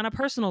working on a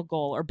personal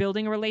goal or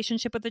building a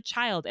relationship with a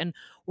child. And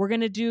we're going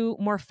to do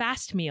more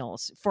fast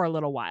meals for a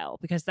little while,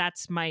 because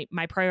that's my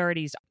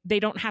priorities. They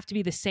don't have to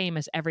be the same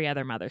as every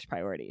other mother's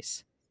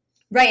priorities.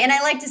 Right. And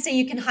I like to say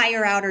you can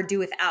hire out or do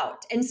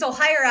without. And so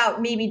hire out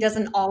maybe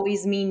doesn't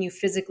always mean you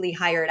physically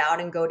hire it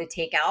out and go to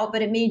take out,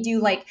 but it may do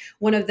like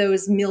one of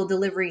those meal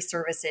delivery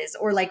services.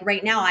 Or like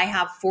right now I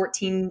have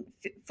 14,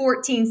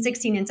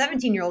 16 and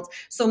 17-year-olds.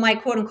 So my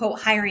quote unquote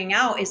hiring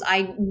out is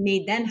I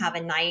made them have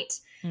a night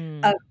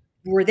of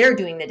where they're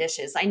doing the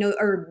dishes. I know,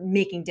 or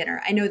making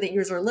dinner. I know that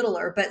yours are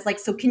littler, but it's like,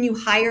 so can you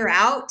hire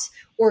out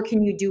or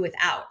can you do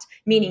without?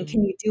 Meaning,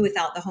 can you do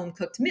without the home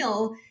cooked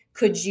meal?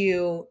 Could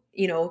you,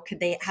 could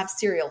they have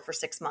cereal for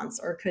 6 months,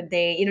 or could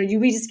they,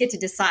 we just get to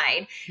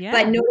decide. Yeah.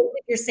 But notice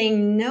if you're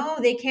saying, no,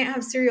 they can't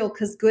have cereal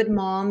because good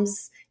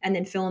moms, and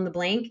then fill in the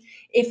blank.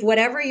 If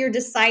whatever you're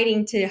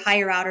deciding to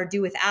hire out or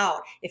do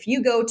without, if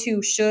you go to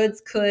shoulds,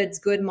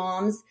 coulds, good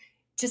moms,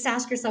 just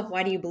ask yourself,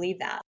 why do you believe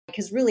that?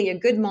 Because really a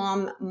good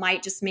mom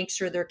might just make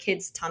sure their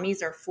kids'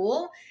 tummies are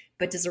full,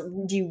 but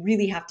do you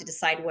really have to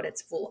decide what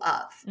it's full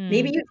of?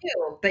 Maybe you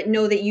do, but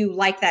know that you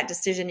like that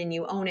decision and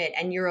you own it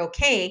and you're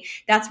okay.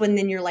 That's when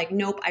then you're like,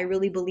 nope, I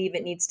really believe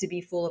it needs to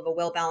be full of a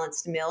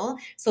well-balanced meal.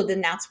 So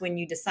then that's when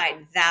you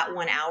decide that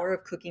 1 hour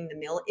of cooking the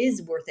meal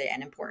is worth it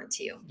and important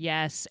to you.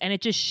 Yes. And it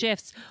just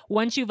shifts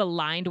once you've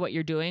aligned what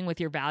you're doing with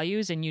your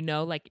values and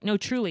like, no,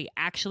 truly,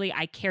 actually,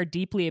 I care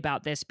deeply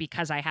about this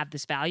because I have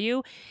this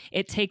value.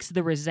 It takes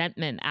the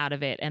resentment out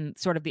of it and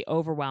sort of the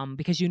overwhelm,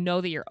 because you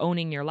know that you're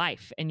owning your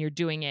life and you're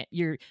doing it.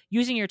 You're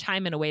using your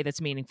time in a way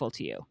that's meaningful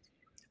to you.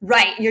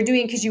 Right. You're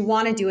doing it because you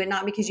want to do it,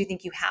 not because you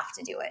think you have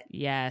to do it.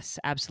 Yes,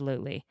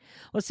 absolutely.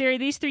 Well, Ceri,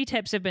 these 3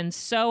 tips have been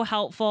so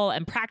helpful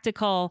and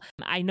practical.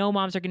 I know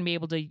moms are going to be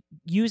able to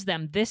use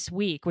them this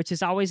week, which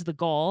is always the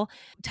goal.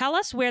 Tell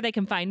us where they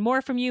can find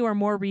more from you or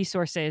more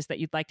resources that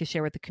you'd like to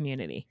share with the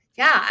community.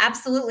 Yeah,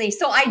 absolutely.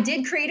 So I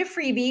did create a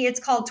freebie. It's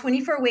called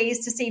 24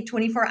 Ways to Save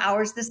 24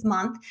 Hours this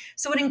month.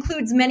 So it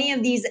includes many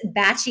of these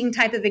batching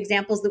type of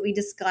examples that we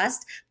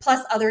discussed,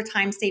 plus other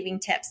time-saving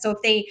tips. So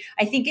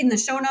I think in the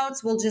show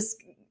notes, we'll just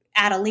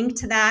add a link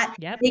to that.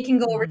 Yep. They can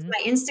go over to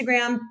my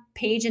Instagram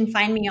page and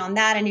find me on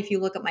that. And if you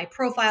look at my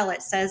profile,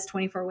 it says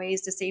 24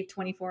 Ways to Save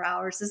 24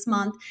 Hours this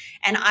month.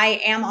 And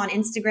I am on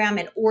Instagram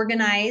at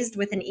organized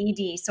with an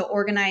ED. So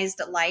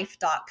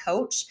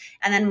organizedlife.coach.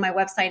 And then my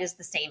website is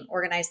the same,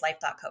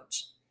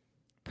 organizedlife.coach.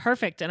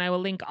 Perfect. And I will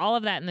link all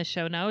of that in the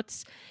show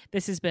notes.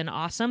 This has been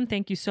awesome.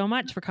 Thank you so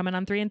much for coming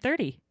on 3 and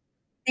 30.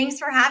 Thanks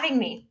for having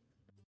me.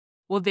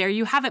 Well, there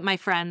you have it, my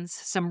friends.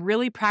 Some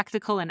really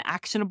practical and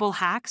actionable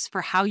hacks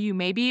for how you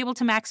may be able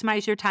to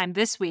maximize your time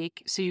this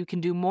week so you can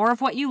do more of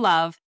what you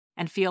love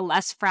and feel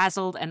less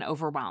frazzled and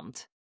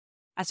overwhelmed.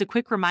 As a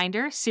quick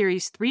reminder,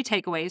 Ceri's 3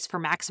 takeaways for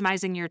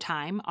maximizing your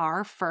time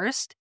are: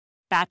 first,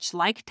 batch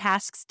like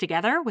tasks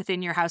together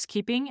within your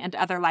housekeeping and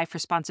other life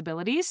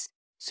responsibilities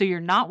so you're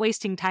not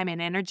wasting time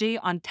and energy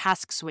on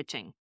task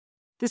switching.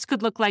 This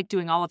could look like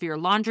doing all of your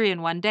laundry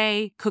in one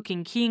day,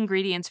 cooking key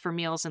ingredients for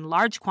meals in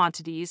large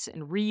quantities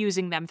and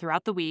reusing them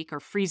throughout the week or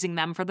freezing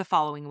them for the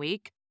following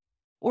week.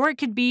 Or it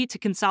could be to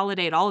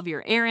consolidate all of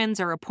your errands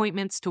or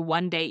appointments to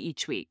one day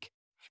each week.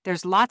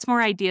 There's lots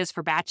more ideas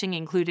for batching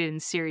included in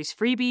Ceri's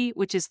freebie,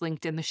 which is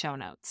linked in the show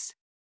notes.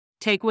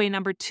 Takeaway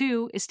number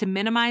 2 is to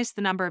minimize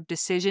the number of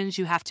decisions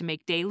you have to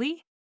make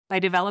daily by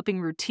developing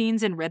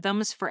routines and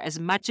rhythms for as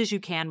much as you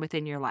can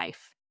within your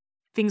life.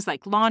 Things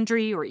like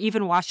laundry or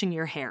even washing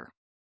your hair.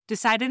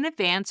 Decide in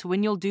advance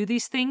when you'll do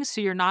these things so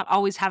you're not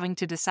always having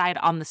to decide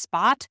on the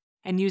spot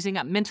and using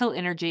up mental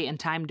energy and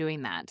time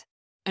doing that.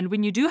 And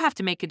when you do have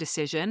to make a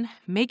decision,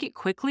 make it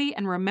quickly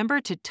and remember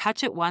to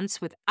touch it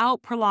once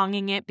without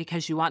prolonging it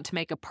because you want to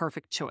make a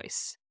perfect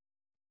choice.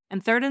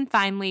 And third and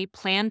finally,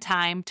 plan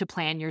time to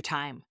plan your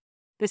time.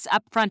 This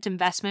upfront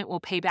investment will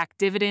pay back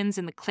dividends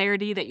in the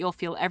clarity that you'll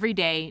feel every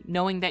day,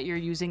 knowing that you're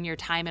using your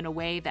time in a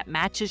way that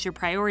matches your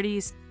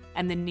priorities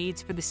and the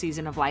needs for the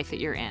season of life that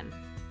you're in.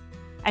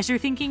 As you're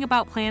thinking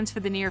about plans for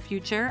the near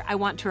future, I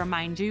want to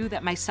remind you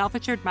that my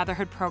Self-Assured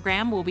Motherhood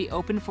program will be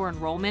open for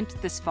enrollment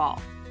this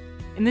fall.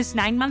 In this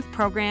 9-month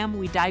program,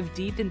 we dive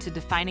deep into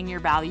defining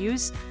your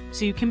values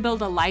so you can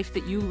build a life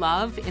that you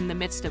love in the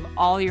midst of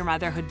all your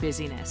motherhood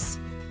busyness.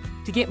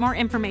 To get more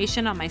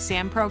information on my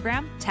SAM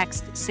program,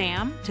 text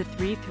SAM to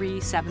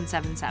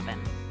 33777.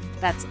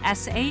 That's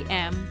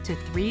SAM to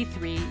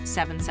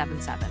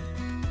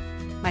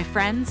 33777. My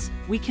friends,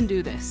 we can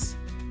do this.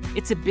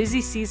 It's a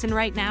busy season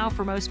right now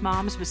for most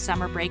moms with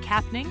summer break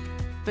happening,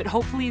 but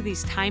hopefully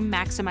these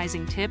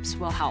time-maximizing tips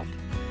will help.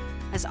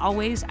 As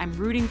always, I'm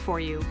rooting for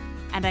you,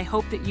 and I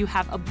hope that you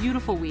have a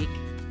beautiful week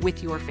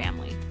with your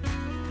family.